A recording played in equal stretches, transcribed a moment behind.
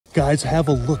Guys, have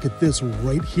a look at this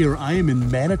right here. I am in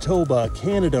Manitoba,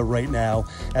 Canada right now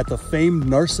at the famed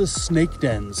Narcisse Snake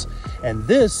Dens. And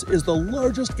this is the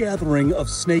largest gathering of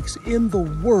snakes in the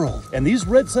world. And these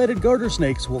red-sided garter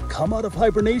snakes will come out of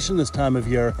hibernation this time of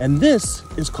year. And this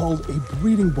is called a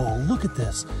breeding ball. Look at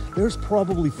this. There's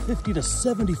probably 50 to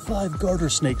 75 garter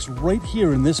snakes right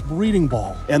here in this breeding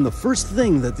ball. And the first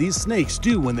thing that these snakes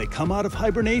do when they come out of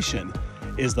hibernation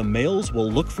is the males will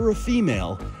look for a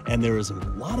female, and there is a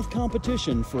lot of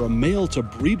competition for a male to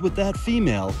breed with that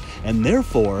female, and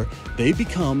therefore they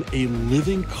become a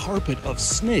living carpet of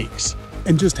snakes.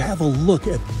 And just have a look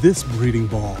at this breeding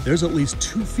ball. There's at least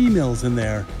 2 females in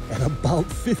there and about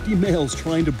 50 males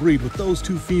trying to breed with those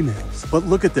 2 females. But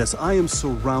look at this. I am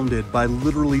surrounded by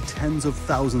literally tens of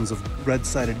thousands of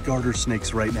red-sided garter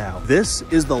snakes right now. This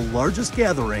is the largest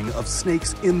gathering of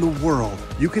snakes in the world.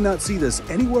 You cannot see this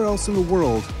anywhere else in the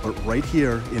world, but right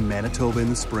here in Manitoba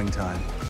in the springtime.